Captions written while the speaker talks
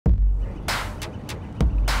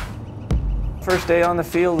First day on the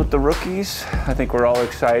field with the rookies. I think we're all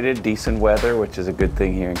excited. Decent weather, which is a good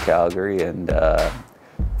thing here in Calgary, and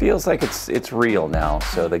feels like it's real now.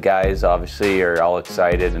 So the guys obviously are all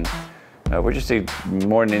excited, and we're just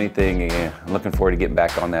more than anything looking forward to getting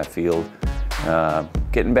back on that field.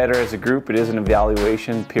 Getting better as a group. It is an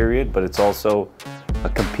evaluation period, but it's also a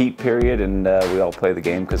compete period, and we all play the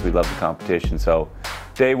game because we love the competition. So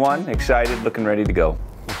day one, excited, looking ready to go.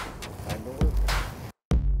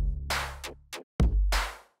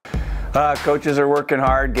 Coaches are working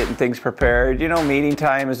hard, getting things prepared. You know, meeting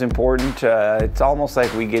time is important. It's almost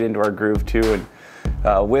like we get into our groove too.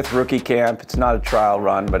 And with rookie camp, it's not a trial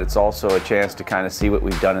run, but it's also a chance to kind of see what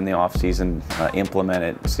we've done in the off season, implement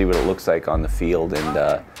it, see what it looks like on the field.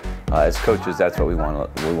 And as coaches, that's what we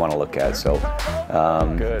want to look at. So,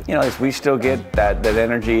 you know, we still get that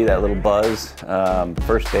energy, that little buzz.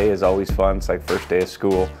 First day is always fun. It's like first day of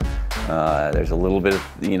school. There's a little bit of,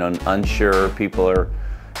 you know, unsure. People are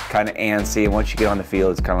kind of antsy, and once you get on the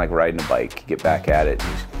field, it's kind of like riding a bike. You get back at it,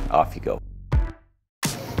 and off you go.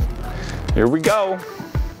 Here we go.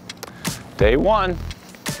 Day one.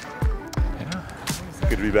 Yeah.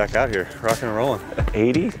 Good to be back out here, rocking and rolling.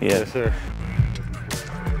 80? Yeah. Yes, sir.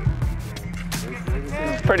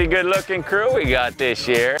 Pretty good looking crew we got this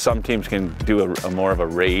year. Some teams can do a more of a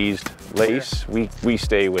raised lace. We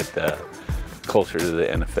stay with closer to the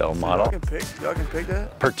NFL model. Y'all can pick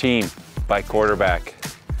that? Per team, by quarterback.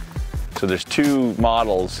 So there's two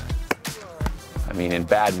models. I mean, in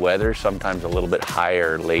bad weather, sometimes a little bit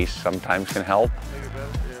higher lace sometimes can help.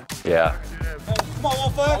 Yeah. Come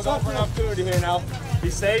on, folks. Go for an opportunity here now.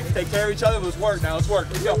 Be safe, take care of each other. Let's work now. Let's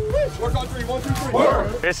work. Let's go. Work on three. 1, 2, 3.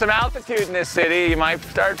 Work. There's some altitude in this city. You might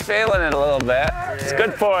start feeling it a little bit. It's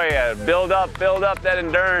good for you. Build up that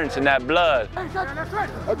endurance and that blood.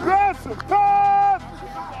 Aggressive, touch!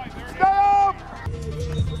 Stay up!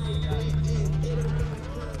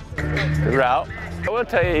 Good route. I will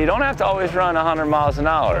tell you, you don't have to always run 100 miles an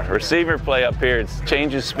hour. Receiver play up here, it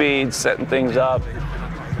changes speeds, setting things up,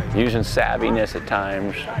 using savviness at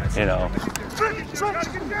times, you know.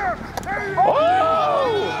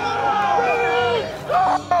 Oh!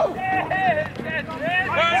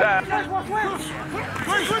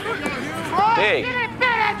 Dig.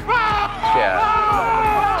 Yeah.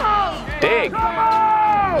 Dig.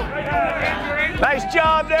 Nice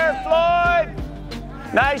job there, Floyd.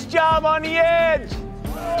 Nice job on the edge.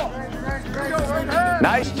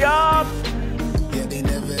 Nice job. Yeah, they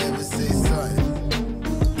never ever say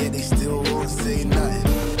something. Yeah, they still won't say nothing.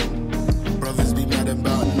 Brothers be mad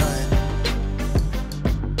about nothing.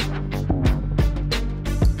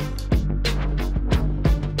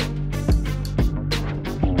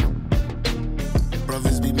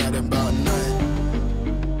 Brothers be mad about nothing.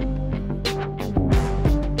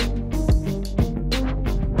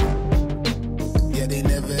 Yeah, they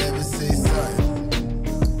never ever say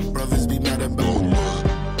something. Brothers be mad about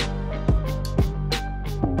nothing.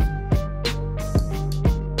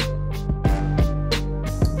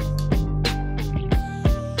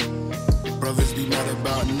 Brothers be mad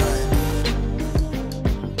about nothing.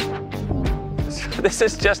 This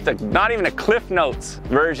is just not even a Cliff Notes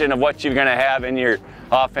version of what you're gonna have in your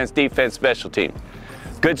offense, defense, special team.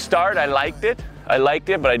 Good start, I liked it,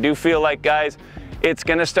 but I do feel like, guys, it's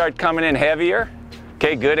gonna start coming in heavier.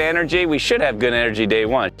 Okay, good energy. We should have good energy day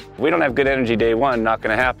one. If we don't have good energy day one, not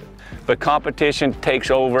gonna happen. But competition takes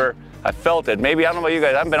over. I felt it. Maybe, I don't know about you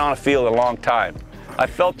guys, I haven't been on a field in a long time. I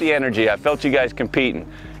felt the energy. I felt you guys competing.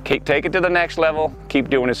 Take it to the next level. Keep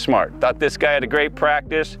doing it smart. Thought this guy had a great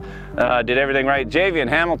practice. Did everything right. Javian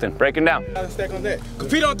Hamilton, breaking down. Stack on that.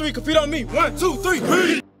 Compete on three, compete on me. 1, 2,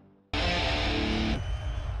 3.